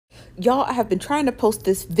Y'all, I have been trying to post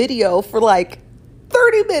this video for like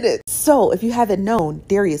 30 minutes. So if you haven't known,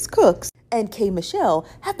 Darius Cooks and K. Michelle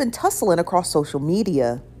have been tussling across social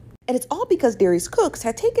media. And it's all because Darius Cooks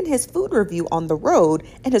had taken his food review on the road,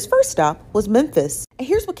 and his first stop was Memphis. And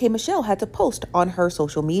here's what K. Michelle had to post on her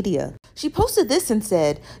social media. She posted this and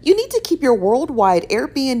said, "You need to keep your worldwide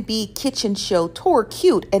Airbnb kitchen show tour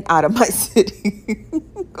cute and out of my city."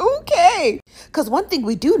 Okay. Because one thing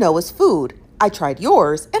we do know is food. I tried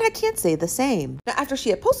yours, and I can't say the same. Now, after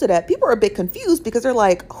she had posted that, people were a bit confused because they're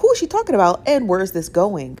like, who is she talking about and where is this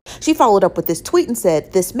going? She followed up with this tweet and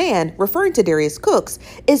said, "This man," referring to Darius Cooks,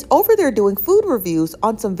 "is over there doing food reviews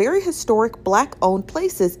on some very historic Black-owned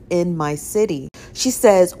places in my city." She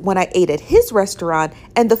says, "When I ate at his restaurant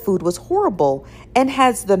and the food was horrible," and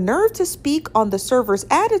has the nerve to speak on the server's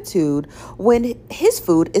attitude when his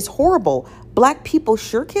food is horrible. "Black people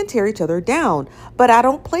sure can tear each other down, but I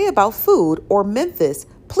don't play about food or Memphis.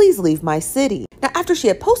 Please leave my city." Now, after she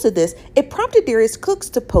had posted this, it prompted Darius Cooks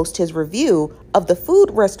to post his review of the food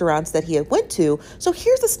restaurants that he had went to. So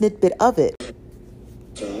here's a snippet of it.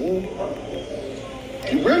 You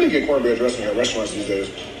rarely get cornbread dressing at restaurants these days.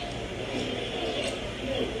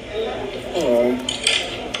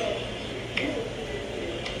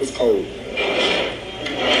 It's cold.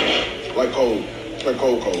 Like cold. Like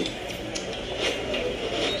cold.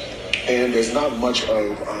 And there's not much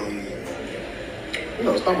of,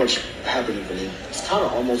 it's not much happening for me. It's kind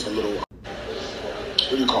of almost a little, what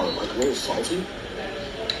do you call it? Like a little salty?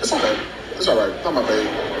 It's okay. It's all right. Not my favorite.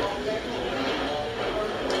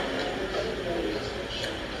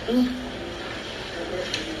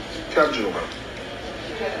 Cappuccino.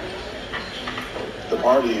 The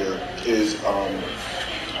party here is, hold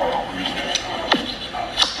on,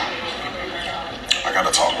 I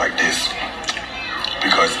gotta talk like this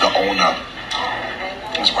because the owner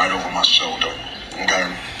is right over my shoulder, okay?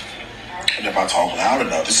 And if I talk loud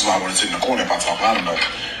enough, this is why I want to sit in the corner. If I talk loud enough,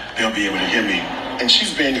 they'll be able to hear me. And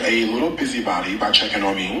she's being a little busybody by checking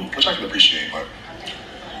on me, which I can appreciate, but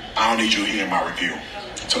I don't need you hearing my review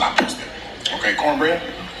until I post it. Okay, cornbread?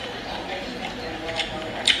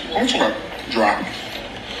 It's okay. Dry.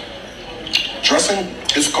 Dressing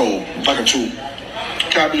is cold, like a 2.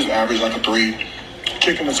 Cabbage is average, like a 3.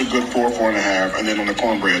 Chicken is a good 4.5. And then on the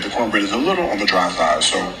cornbread is a little on the dry side.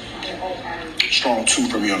 So, strong 2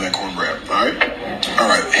 for me on that cornbread. All right? All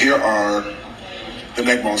right, here are the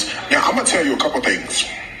neck bones. Now, I'm going to tell you a couple things.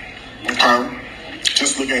 Okay?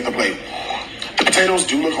 Just looking at the plate. The potatoes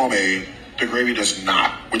do look homemade. The gravy does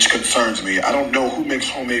not, which concerns me. I don't know who makes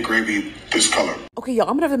homemade gravy this color. Okay, y'all,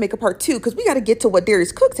 I'm gonna have to make a part 2 because we got to get to what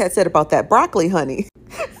Darius Cooks had said about that broccoli, honey.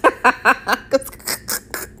 Because